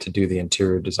did get to do the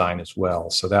interior design as well.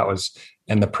 So that was,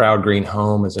 and the Proud Green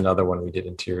Home is another one we did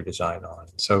interior design on.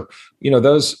 So,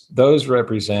 those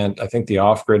represent, I think the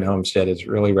Off-Grid Homestead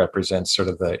really represents sort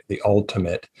of the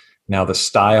ultimate. Now, the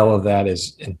style of that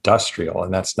is industrial,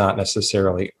 and that's not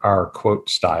necessarily our quote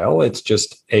style. It's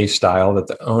just a style that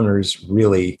the owners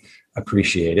really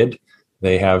appreciated.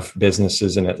 They have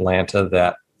businesses in Atlanta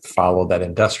that follow that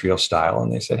industrial style,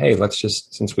 and they said, hey, let's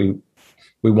just, since we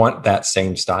want that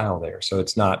same style there. So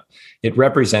it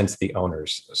represents the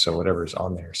owners. So whatever's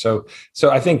on there. So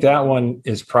I think that one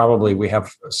is probably, we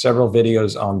have several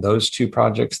videos on those two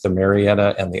projects, the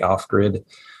Marietta and the Off-Grid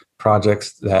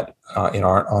projects, that on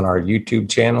our YouTube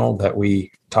channel, that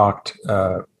we talked,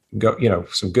 some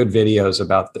good videos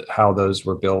about how those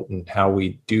were built and how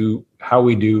we do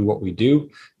what we do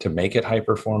to make it high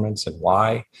performance and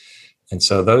why. And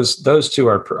so those two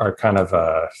are kind of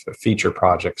feature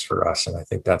projects for us. And I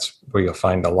think that's where you'll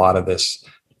find a lot of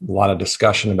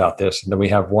discussion about this. And then we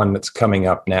have one that's coming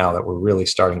up now that we're really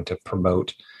starting to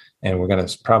promote. And we're going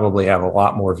to probably have a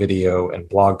lot more video and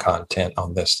blog content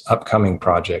on this upcoming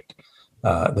project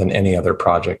than any other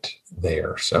project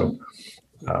there.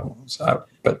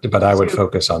 But I would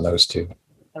focus on those two.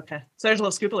 Okay. So there's a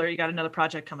little scoop alert. You got another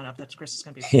project coming up that Chris is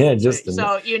going to be. Yeah,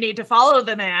 so you need to follow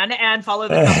the man and follow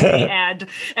the company and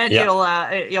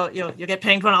you'll get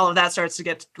pinged when all of that starts to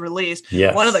get released.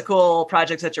 Yes. One of the cool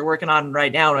projects that you're working on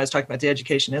right now, when I was talking about the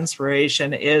education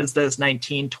inspiration, is this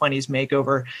 1920s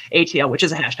makeover ATL, which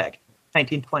is a hashtag.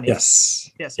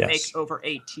 1920s. Yes. Makeover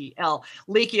ATL.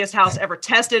 Leakiest house ever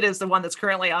tested is the one that's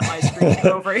currently on my screen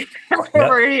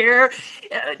over here.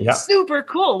 Super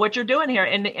cool what you're doing here,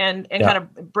 and kind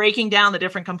of breaking down the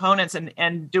different components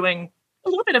and doing a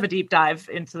little bit of a deep dive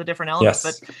into the different elements.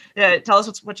 Yes. But tell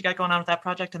us what you got going on with that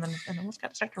project, and then let's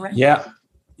get started.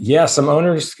 Yeah, some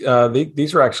owners,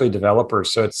 these were actually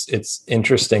developers. So it's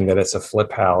interesting that it's a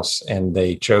flip house and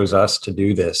they chose us to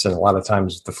do this. And a lot of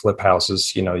times the flip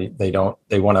houses, they want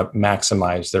to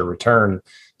maximize their return.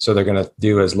 So they're going to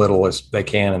do as little as they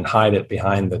can and hide it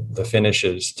behind the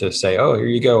finishes to say, oh, here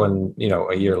you go. And,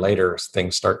 a year later,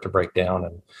 things start to break down.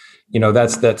 And,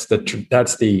 that's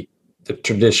the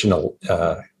traditional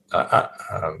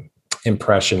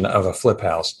impression of a flip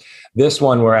house. This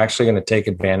one, we're actually going to take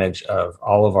advantage of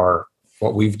all of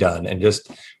what we've done, and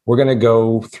we're going to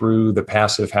go through the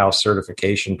Passive House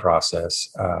certification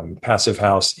process. Passive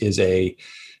House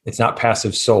it's not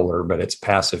passive solar, but it's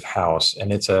Passive House.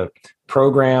 And it's a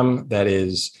program that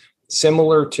is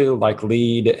similar to like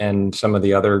LEED and some of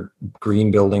the other green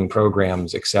building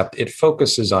programs, except it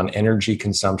focuses on energy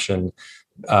consumption,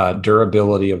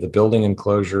 durability of the building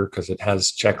enclosure, because it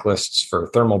has checklists for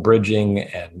thermal bridging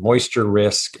and moisture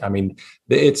risk. I mean,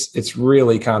 it's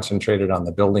really concentrated on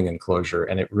the building enclosure,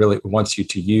 and it really wants you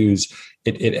to use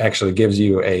it. It actually gives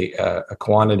you a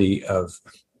quantity of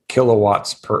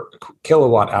kilowatt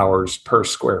hours per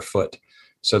square foot.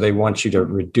 So they want you to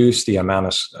reduce the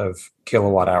amount of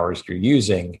kilowatt hours you're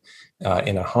using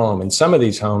in a home. And some of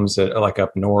these homes that are like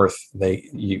up north, they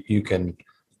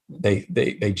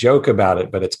joke about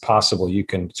it, but it's possible you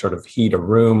can sort of heat a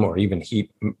room or even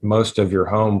heat most of your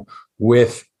home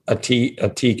with a tea,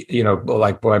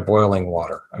 like by boiling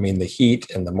water. I mean, the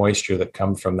heat and the moisture that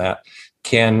come from that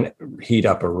can heat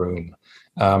up a room.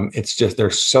 It's just, they're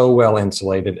so well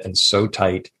insulated and so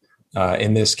tight.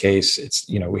 In this case, it's,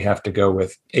 we have to go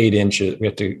with 8 inches. We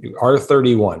have to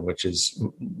R31, which is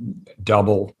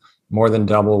more than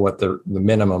double what the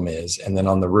minimum is. And then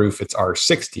on the roof, it's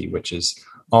R60, which is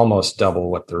almost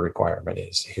double what the requirement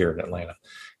is here in Atlanta.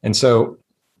 And so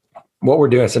what we're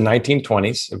doing, it's a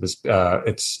 1920s.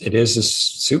 It is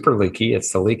super leaky.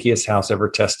 It's the leakiest house ever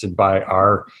tested by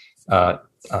our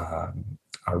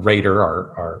rater,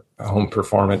 our home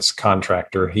performance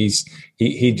contractor. He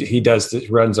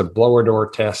runs a blower door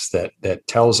test that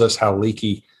tells us how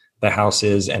leaky the house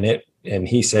is. And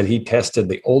he said he tested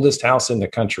the oldest house in the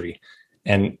country,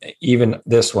 and even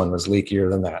this one was leakier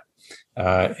than that.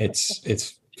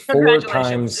 It's 4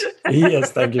 times.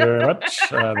 Yes, thank you very much.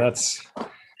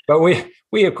 But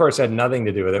we of course had nothing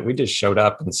to do with it. We just showed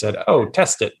up and said, "Oh,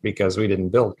 test it," because we didn't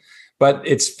build. But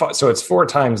it's 4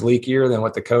 times leakier than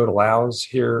what the code allows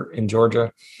here in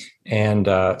Georgia. And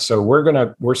so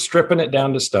we're stripping it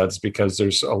down to studs because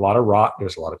there's a lot of rot.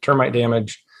 There's a lot of termite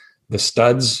damage. Most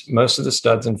of the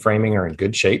studs and framing are in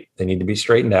good shape. They need to be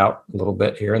straightened out a little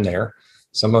bit here and there.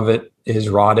 Some of it is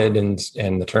rotted and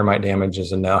the termite damage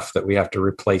is enough that we have to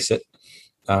replace it.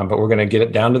 But we're going to get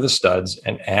it down to the studs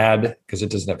and add, because it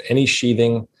doesn't have any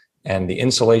sheathing, and the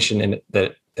insulation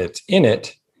that's in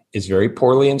it is very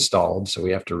poorly installed. So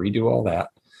we have to redo all that.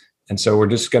 And so we're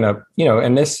just going to,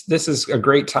 and this is a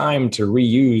great time to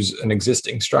reuse an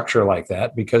existing structure like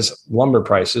that, because lumber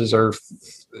prices are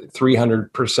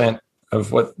 300%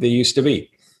 of what they used to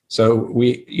be. So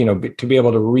we, to be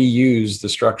able to reuse the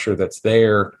structure that's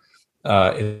there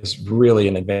is really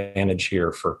an advantage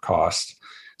here for cost.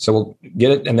 So we'll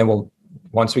get it, and then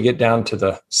once we get down to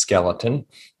the skeleton,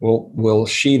 we'll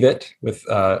sheathe it with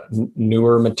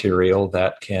newer material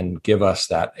that can give us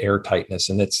that air tightness.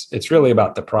 And it's really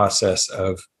about the process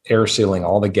of air sealing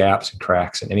all the gaps and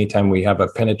cracks. And anytime we have a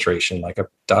penetration, like a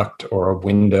duct or a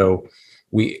window,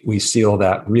 we seal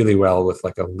that really well with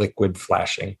like a liquid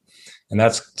flashing. And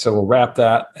so we'll wrap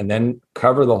that and then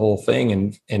cover the whole thing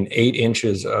in 8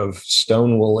 inches of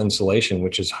stone wool insulation,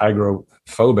 which is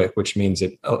hydrophobic, which means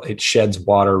it sheds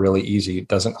water really easy. It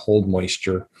doesn't hold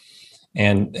moisture.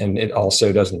 And it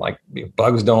also doesn't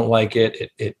bugs don't like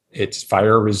it. It's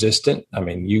fire resistant. I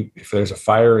mean, if there's a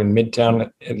fire in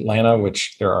Midtown Atlanta,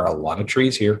 which there are a lot of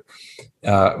trees here,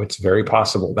 it's very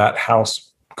possible that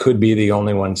house could be the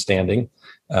only one standing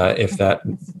if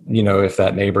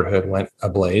that neighborhood went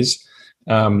ablaze.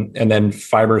 And then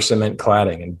fiber cement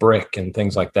cladding and brick and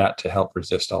things like that to help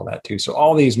resist all that too. So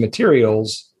all these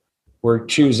materials we're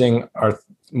choosing are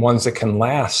ones that can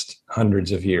last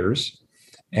hundreds of years.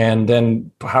 And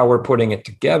then how we're putting it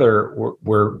together,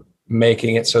 we're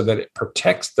making it so that it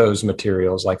protects those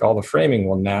materials. Like all the framing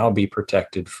will now be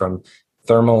protected from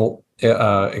thermal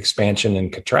expansion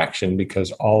and contraction,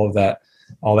 because all that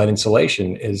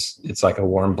insulation it's like a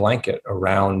warm blanket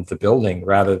around the building,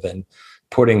 rather than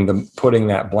putting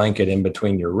that blanket in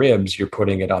between your ribs. You're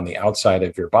putting it on the outside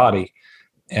of your body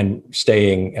and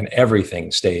everything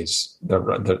stays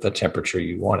the temperature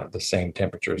you want it, the same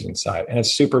temperatures inside. And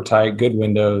it's super tight, good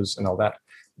windows and all that.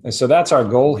 And so that's our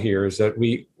goal here, is that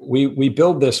we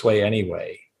build this way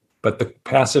anyway, but the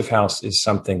passive house is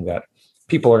something that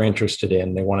people are interested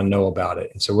in. They want to know about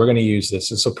it. And so we're going to use this.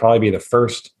 This will probably be the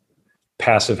first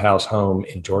passive house home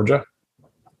in Georgia.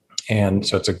 And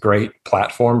so it's a great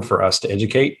platform for us to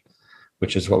educate,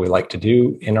 which is what we like to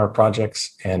do in our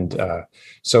projects. And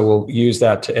so we'll use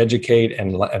that to educate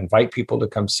and invite people to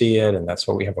come see it. And that's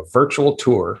what we have, a virtual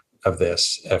tour of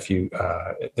this. If you,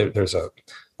 there's a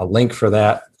link for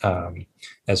that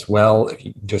as well. If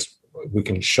you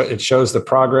it shows the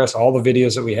progress, all the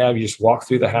videos that we have. You just walk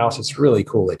through the house. It's really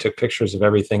cool. They took pictures of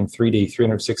everything, 3D,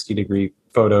 360-degree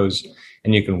photos,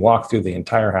 and you can walk through the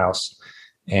entire house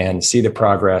and see the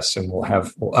progress, and we'll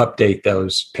update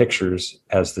those pictures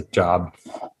as the job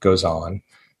goes on.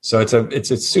 So it's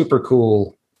a super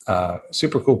cool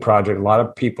project. A lot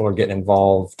of people are getting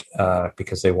involved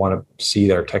because they want to see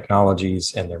their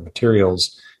technologies and their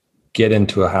materials get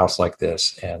into a house like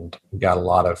this, and we got a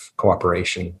lot of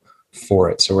cooperation for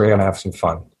it. So we're going to have some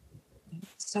fun.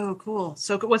 So cool.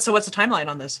 So what's the timeline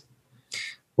on this?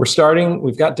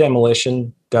 We've got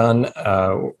demolition done.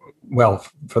 Well,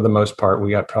 for the most part,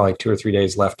 we got probably 2 or 3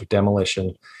 days left of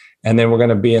demolition. And then we're going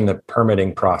to be in the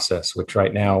permitting process, which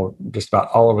right now, just about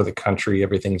all over the country,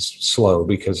 everything's slow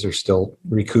because they're still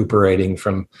recuperating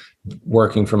from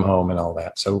working from home and all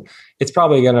that. So it's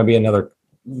probably going to be another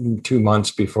 2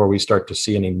 months before we start to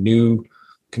see any new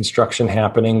construction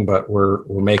happening, but we're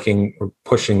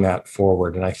pushing that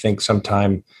forward. And I think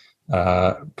sometime,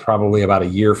 probably about a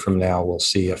year from now, we'll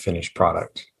see a finished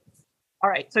product. All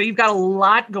right. So you've got a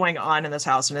lot going on in this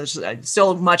house, and there's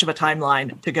still much of a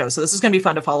timeline to go. So this is going to be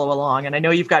fun to follow along. And I know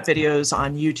you've got videos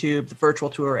on YouTube, the virtual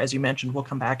tour, as you mentioned. We'll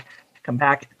come back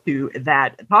to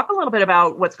that. Talk a little bit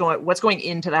about what's going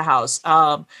into the house.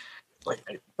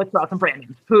 Let's talk some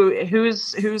branding.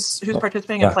 Who's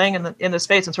participating and playing in the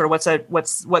space, and sort of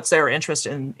what's their interest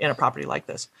in a property like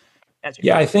this?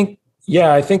 I think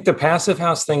the passive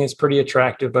house thing is pretty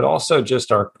attractive, but also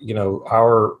just our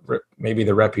maybe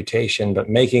the reputation, but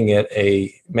making it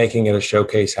a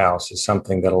showcase house is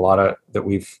something that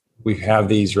we have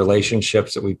these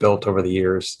relationships that we built over the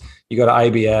years. You go to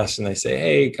IBS and they say,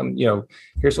 hey, come,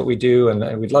 here's what we do,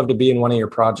 and we'd love to be in one of your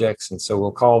projects. And so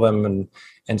we'll call them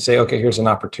and say, okay, here's an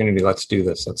opportunity. Let's do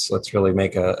this. Let's really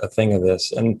make a thing of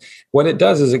this. And what it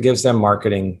does is it gives them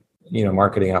marketing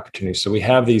opportunities. So we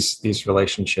have these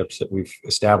relationships that we've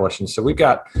established. And so we've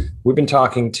been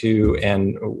talking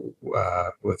to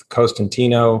with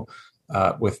Costantino,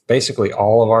 with basically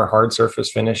all of our hard surface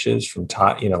finishes, from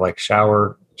like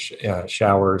showers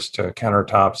to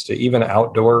countertops to even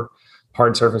outdoor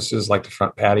hard surfaces like the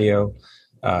front patio.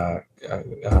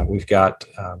 We've got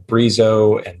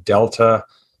Brizo and Delta,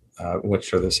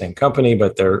 which are the same company,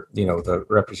 but they're, the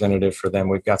representative for them.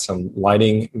 We've got some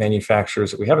lighting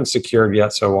manufacturers that we haven't secured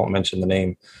yet, so I won't mention the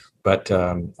name, but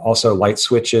also light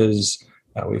switches.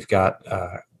 We've got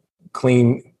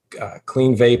Clean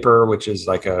clean vapor, which is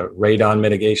like a radon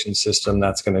mitigation system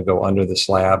that's going to go under the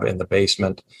slab in the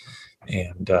basement.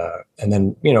 And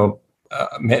then,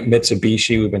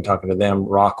 Mitsubishi, we've been talking to them.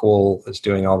 Rockwool is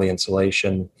doing all the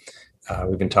insulation.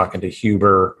 We've been talking to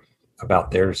Huber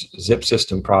about their zip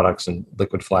system products and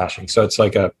liquid flashing. So it's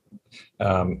like a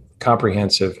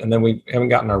comprehensive. And then we haven't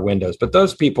gotten our windows, but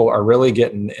those people are really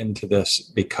getting into this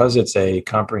because it's a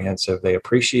comprehensive. They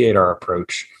appreciate our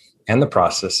approach and the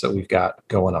process that we've got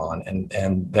going on,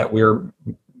 and that we're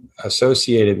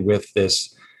associated with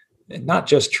this, not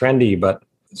just trendy, but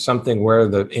something where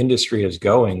the industry is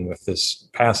going with this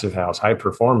passive house, high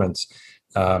performance.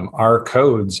 Our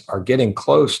codes are getting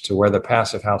close to where the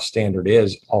passive house standard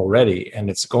is already, and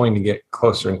it's going to get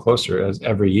closer and closer as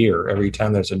every year. Every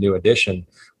time there's a new addition,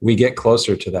 we get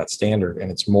closer to that standard, and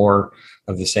it's more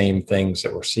of the same things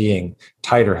that we're seeing: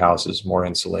 tighter houses, more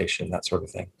insulation, that sort of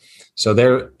thing. So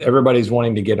everybody's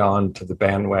wanting to get on to the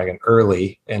bandwagon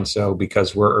early, and so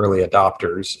because we're early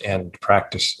adopters and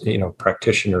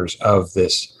practitioners of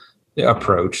this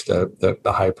approach, the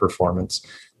high performance,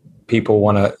 people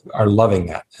are loving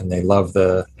that, and they love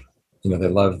the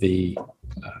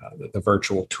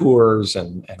virtual tours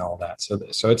and all that. So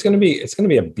it's going to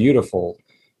be a beautiful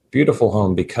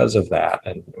home because of that,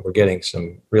 and we're getting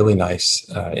some really nice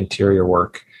interior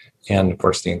work, and of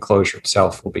course the enclosure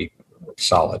itself will be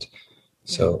solid.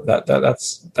 So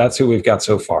that's who we've got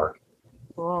so far.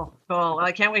 Cool. Well,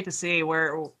 I can't wait to see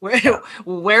where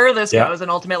this goes,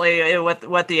 and ultimately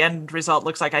what the end result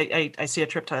looks like. I see a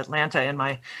trip to Atlanta in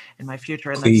my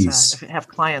future, and that's have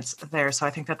clients there. So I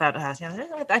think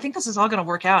I think this is all going to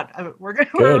work out. We're going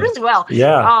to work really well.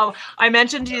 Yeah. I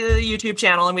mentioned the YouTube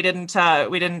channel, and we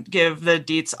didn't give the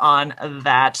deets on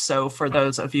that. So for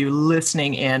those of you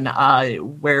listening in,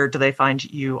 where do they find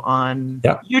you on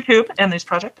YouTube and this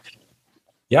project?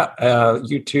 Yeah,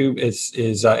 YouTube is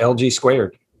LG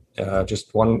Squared,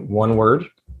 just one word,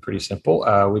 pretty simple.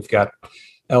 We've got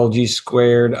LG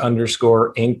Squared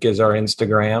 _ Inc. is our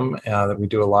Instagram that we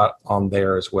do a lot on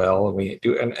there as well. And we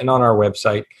do, and on our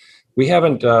website, we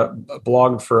haven't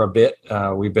blogged for a bit.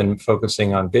 We've been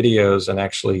focusing on videos and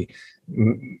actually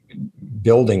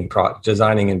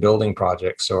designing and building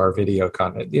projects. So our video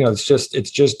content,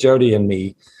 it's just Jody and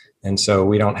me, and so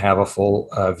we don't have a full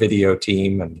video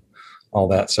team and all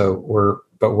that. So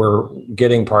we're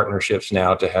getting partnerships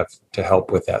now to help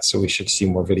with that. So we should see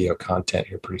more video content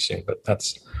here pretty soon. But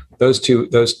that's those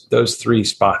three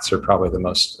spots are probably the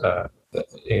most, and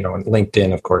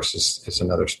LinkedIn, of course, is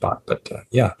another spot. But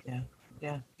yeah.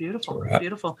 Yeah, beautiful.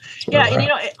 Yeah,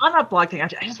 and on that blog thing, I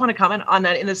just want to comment on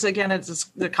that. And this again,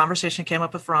 the conversation came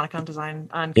up with Veronica on Design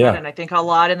Uncut, and I think a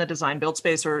lot in the design build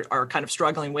space are kind of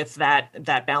struggling with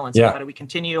that balance. Yeah. How do we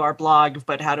continue our blog,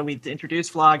 but how do we introduce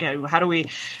vlog? How do we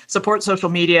support social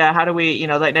media? How do we,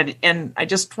 and I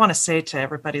just want to say to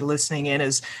everybody listening in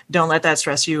is don't let that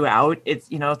stress you out. It's,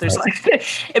 there's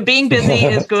being busy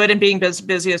is good, and being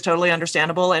busy is totally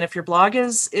understandable. And if your blog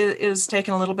is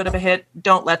taking a little bit of a hit,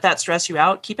 don't let that stress you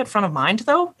out. Keep it front of mind,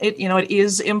 though. It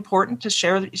is important to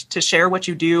share what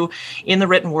you do in the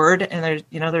written word, and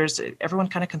there's everyone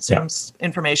kind of consumes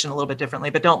information a little bit differently,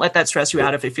 but don't let that stress you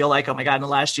out if you feel like, oh my god, in the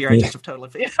last year I just have totally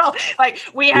like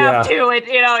we have to.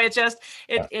 It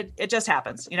just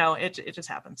happens. It just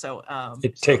happens. So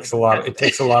it takes a lot. It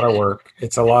takes a lot of work.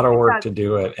 It's a lot of work to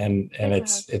do it, and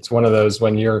it's one of those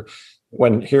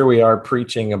when here we are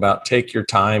preaching about take your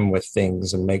time with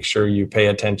things and make sure you pay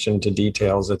attention to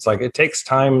details. It's like it takes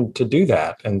time to do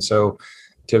that. And so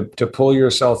to pull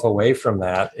yourself away from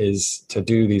that is to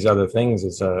do these other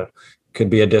things could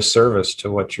be a disservice to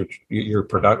what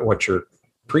what you're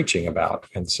preaching about.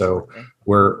 And so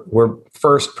we're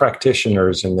first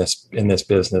practitioners in this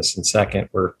business, and second,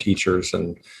 we're teachers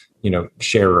and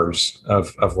sharers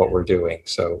of what we're doing.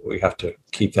 So we have to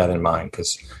keep that in mind,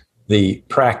 because the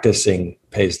practicing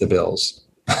pays the bills.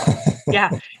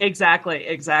 Yeah,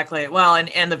 exactly. Well,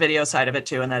 and the video side of it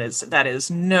too, and that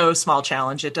is no small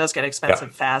challenge. It does get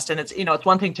expensive fast, and it's it's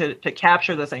one thing to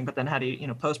capture the thing, but then how do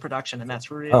you post production, and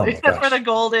that's really that's where the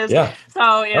gold is. Yeah. So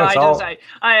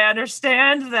I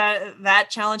understand that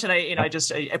challenge, and I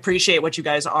appreciate what you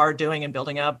guys are doing and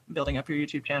building up your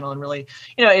YouTube channel, and really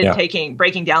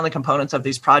breaking down the components of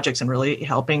these projects and really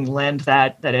helping lend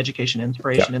that education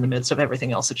inspiration in the midst of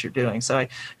everything else that you're doing. So I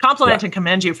compliment and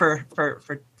commend you for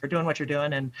for doing what you're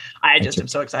doing. And I Thank just you. am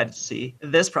so excited to see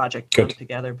this project Good. come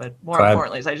together. But more Glad.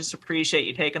 importantly, is I just appreciate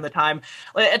you taking the time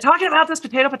talking about this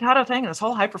potato thing and this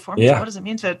whole high performance. Yeah. What does it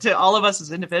mean to all of us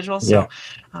as individuals? Yeah.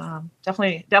 So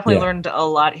definitely Yeah. learned a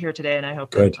lot here today. And I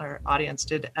hope Good. that our audience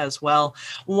did as well.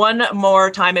 One more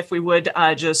time, if we would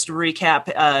just recap,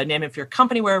 name of your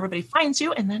company, where everybody finds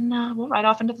you, and then we'll ride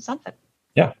off into the sunset.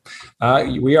 Yeah.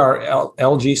 We are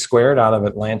LG Squared out of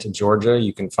Atlanta, Georgia.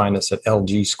 You can find us at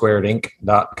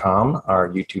lgsquaredinc.com. Our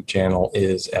YouTube channel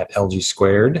is at LG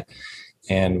Squared,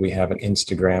 and we have an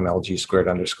Instagram, LG Squared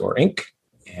 _Inc.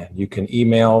 And you can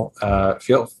email, on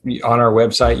our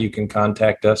website, you can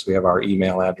contact us. We have our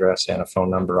email address and a phone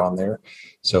number on there.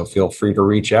 So feel free to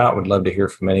reach out. We'd love to hear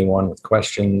from anyone with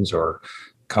questions or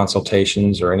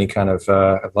consultations or any kind of,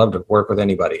 I'd love to work with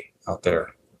anybody out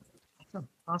there.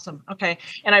 Awesome. Okay.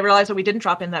 And I realized that we didn't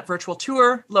drop in that virtual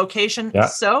tour location. Yeah.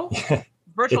 So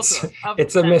virtual tour.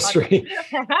 It's a mystery.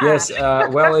 Yes.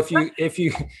 Well, if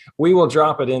you, we will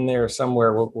drop it in there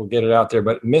somewhere. We'll get it out there,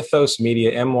 but Mythos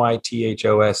Media,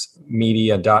 MYTHOS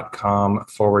media.com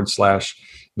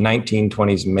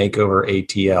 /1920s makeover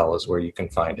ATL is where you can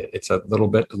find it. It's a little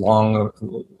bit long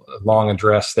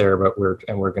address there, but we're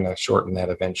going to shorten that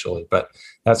eventually, but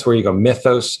that's where you go.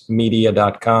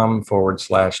 mythosmedia.com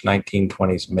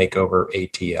 /1920s makeover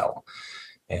ATL.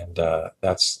 And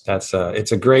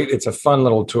it's a fun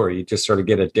little tour. You just sort of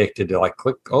get addicted to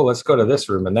click, let's go to this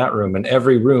room and that room. And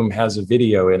every room has a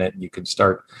video in it. And you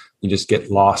just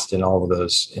get lost in all of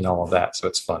that. So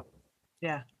it's fun.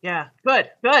 Yeah.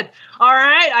 Good. All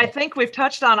right. I think we've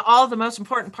touched on all of the most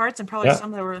important parts and probably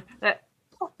some that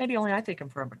maybe only I think them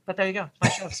for, but there you go. My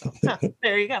show. So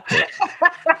there you go.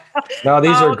 No,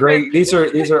 these are great. These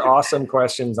are awesome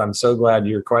questions. I'm so glad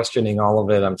you're questioning all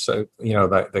of it. I'm so,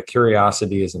 the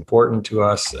curiosity is important to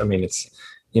us. I mean, it's,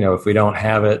 if we don't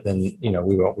have it, then,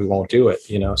 we won't do it,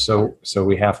 so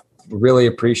we have really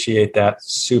appreciate that.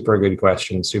 Super good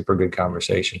question. Super good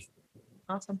conversation.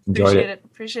 Awesome.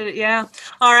 Appreciate it. Yeah.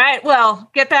 All right. Well,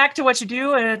 get back to what you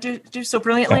do. Do so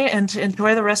brilliantly and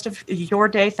enjoy the rest of your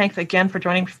day. Thanks again for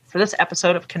joining for this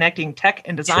episode of Connecting Tech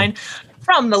and Design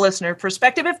from the listener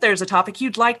perspective. If there's a topic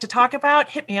you'd like to talk about,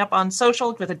 hit me up on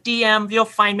social with a DM. You'll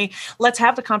find me. Let's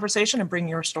have the conversation and bring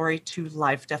your story to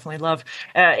life. Definitely love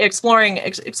exploring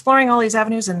all these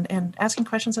avenues and asking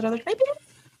questions that others maybe.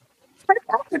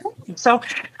 So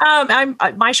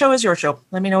my show is your show.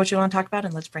 Let me know what you want to talk about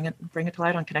and let's bring it to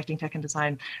light on Connecting Tech and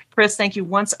Design. Chris, thank you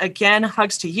once again.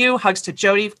 Hugs to you. Hugs to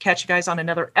Jody. Catch you guys on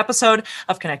another episode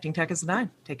of Connecting Tech and Design.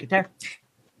 Take good care.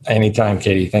 Anytime,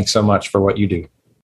 Katie. Thanks so much for what you do.